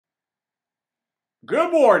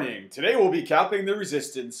Good morning! Today we'll be calculating the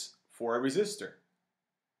resistance for a resistor.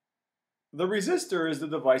 The resistor is the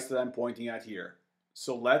device that I'm pointing at here.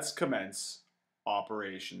 So let's commence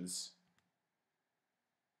operations.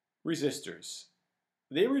 Resistors.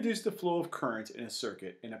 They reduce the flow of current in a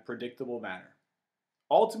circuit in a predictable manner.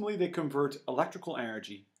 Ultimately, they convert electrical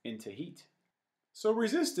energy into heat. So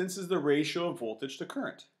resistance is the ratio of voltage to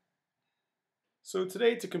current. So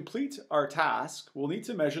today, to complete our task, we'll need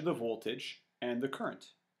to measure the voltage and the current.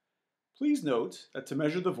 Please note that to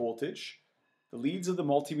measure the voltage, the leads of the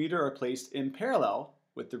multimeter are placed in parallel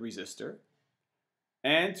with the resistor,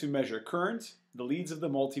 and to measure current, the leads of the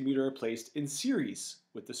multimeter are placed in series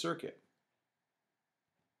with the circuit.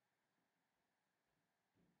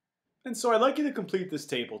 And so I'd like you to complete this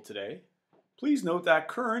table today. Please note that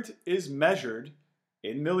current is measured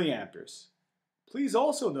in milliamperes. Please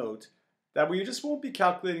also note that we just won't be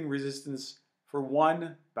calculating resistance for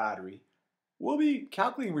one battery. We'll be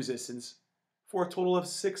calculating resistance for a total of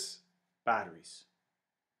 6 batteries.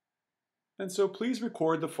 And so please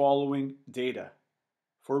record the following data.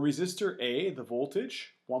 For resistor A, the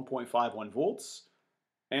voltage, 1.51 volts,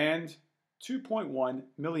 and 2.1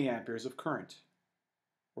 milliamperes of current.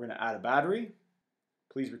 We're going to add a battery.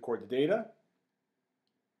 Please record the data.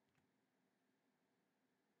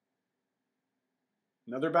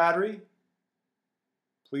 Another battery.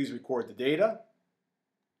 Please record the data.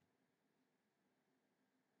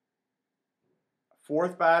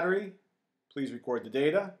 Fourth battery, please record the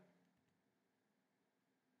data.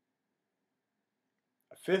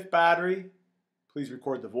 A fifth battery, please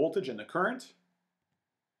record the voltage and the current.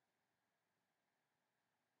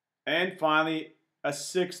 And finally, a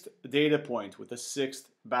sixth data point with a sixth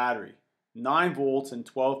battery, 9 volts and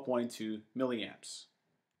 12.2 milliamps.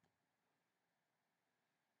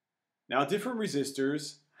 Now, different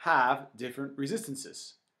resistors have different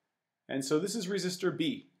resistances. And so this is resistor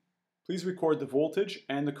B. Please record the voltage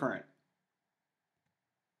and the current.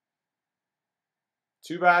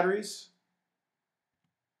 2 batteries,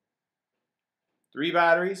 3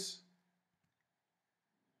 batteries,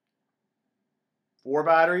 4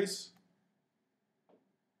 batteries,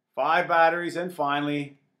 5 batteries, and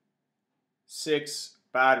finally 6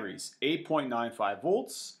 batteries, 8.95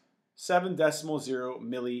 volts,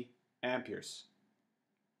 7.0 milliamperes.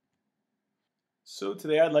 So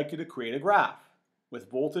today I'd like you to create a graph with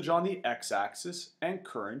voltage on the x-axis and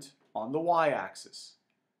current on the y-axis.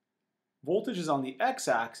 Voltage is on the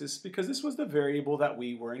x-axis because this was the variable that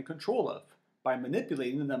we were in control of by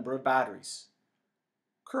manipulating the number of batteries.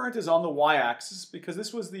 Current is on the y-axis because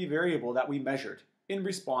this was the variable that we measured in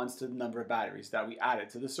response to the number of batteries that we added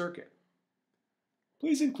to the circuit.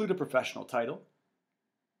 Please include a professional title,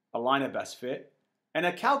 a line of best fit, and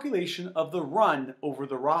a calculation of the run over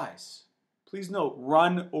the rise. Please note,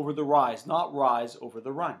 run over the rise, not rise over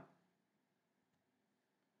the run.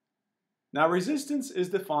 Now, resistance is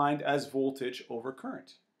defined as voltage over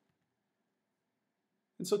current.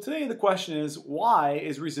 And so today the question is, why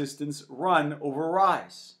is resistance run over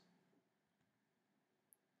rise?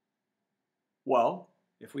 Well,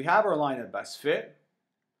 if we have our line of best fit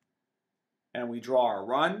and we draw our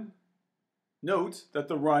run, note that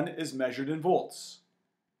the run is measured in volts.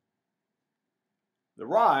 The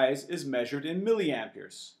rise is measured in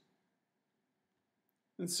milliamperes.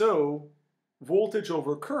 And so, voltage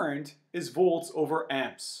over current is volts over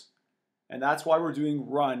amps. And that's why we're doing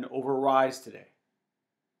run over rise today.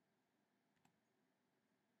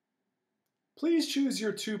 Please choose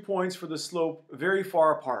your 2 points for the slope very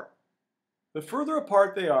far apart. The further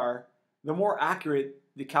apart they are, the more accurate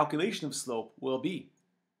the calculation of slope will be.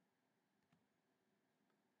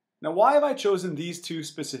 Now, why have I chosen these 2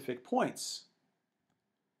 specific points?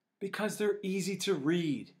 Because they're easy to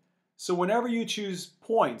read. So whenever you choose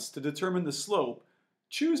points to determine the slope,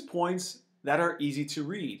 choose points that are easy to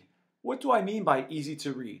read. What do I mean by easy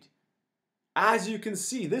to read? As you can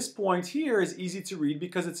see, this point here is easy to read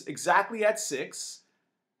because it's exactly at 6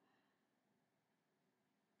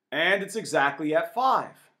 and it's exactly at 5.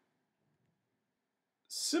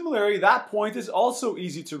 Similarly, that point is also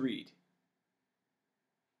easy to read.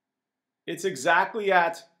 It's exactly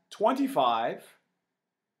at 25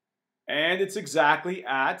 and it's exactly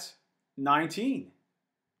at 19.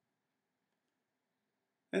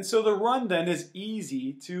 And so the run then is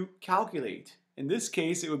easy to calculate. In this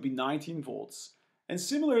case, it would be 19 volts. And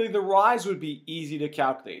similarly, the rise would be easy to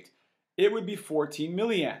calculate. It would be 14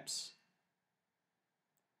 milliamps.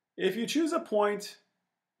 If you choose a point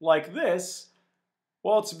like this,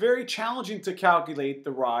 well, it's very challenging to calculate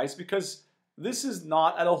the rise because this is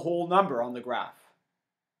not at a whole number on the graph.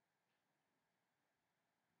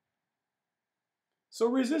 So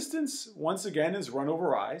resistance, once again, is run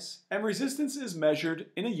over I's, and resistance is measured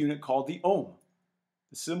in a unit called the ohm.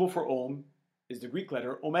 The symbol for ohm is the Greek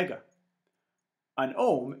letter omega. An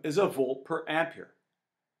ohm is a volt per ampere.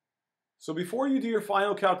 So before you do your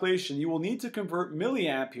final calculation, you will need to convert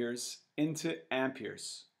milliamperes into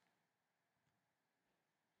amperes.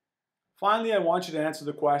 Finally, I want you to answer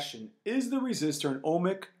the question, is the resistor an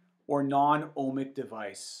ohmic or non-ohmic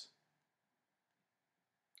device?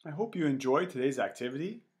 I hope you enjoyed today's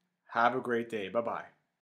activity. Have a great day. Bye-bye.